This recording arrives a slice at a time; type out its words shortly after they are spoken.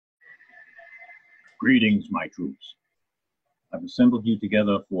Greetings, my troops. I've assembled you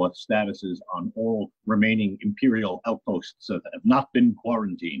together for statuses on all remaining Imperial outposts that have not been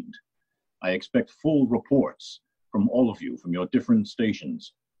quarantined. I expect full reports from all of you from your different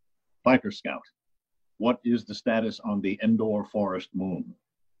stations. Viper Scout, what is the status on the Endor Forest Moon?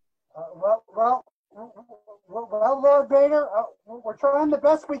 Well, Lord Vader, we're trying the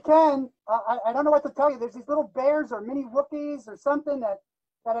best we can. I don't know what to tell you. There's these little bears or mini Wookiees or something that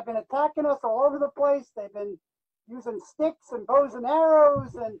have been attacking us all over the place. They've been using sticks and bows and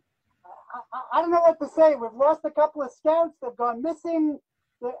arrows, and I don't know what to say. We've lost a couple of scouts. They've gone missing.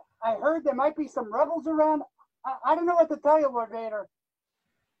 I heard there might be some rebels around. I don't know what to tell you, Lord Vader.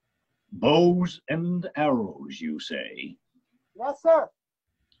 Bows and arrows, you say? Yes, sir.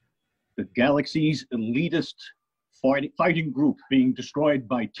 The galaxy's elitist fighting group being destroyed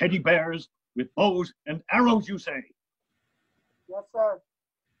by teddy bears with bows and arrows, you say? Yes, sir.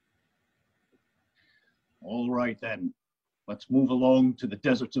 All right, then. Let's move along to the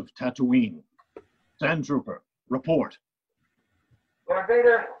deserts of Tatooine. Sand Trooper, report. Lord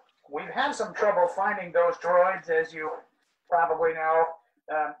Vader, we've had some trouble finding those droids, as you probably know.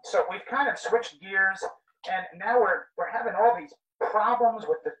 So we've kind of switched gears, and now we're having all these problems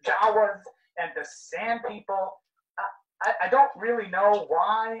with the Jawas and the Sand People. I don't really know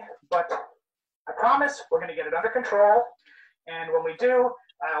why, but I promise we're going to get it under control. And when we do,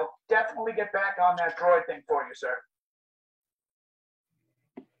 I'll definitely get back on that droid thing for you, sir.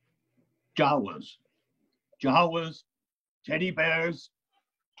 Jawas, teddy bears.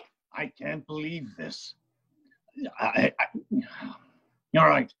 I can't believe this. All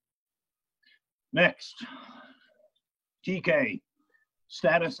right. Next, TK,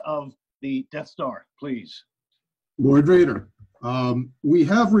 status of the Death Star, please. Lord Vader, we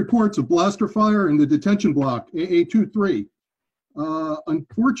have reports of blaster fire in the detention block, AA-23.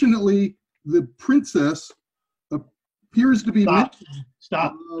 Unfortunately, the princess appears to be...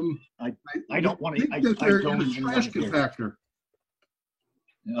 Stop. I don't want to... I don't even trash compactor.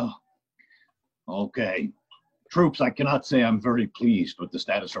 Oh, okay. Troops, I cannot say I'm very pleased with the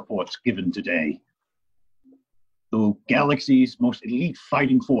status reports given today. The galaxy's most elite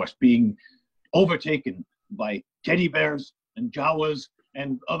fighting force being overtaken by teddy bears and Jawas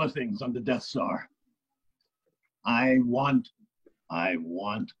and other things on the Death Star. I want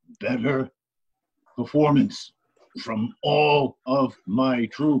better performance from all of my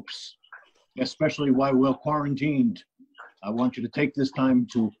troops, especially while we're quarantined. I want you to take this time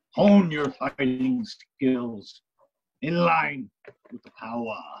to hone your fighting skills in line with the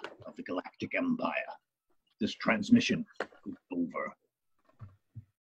power of the Galactic Empire. This transmission is over.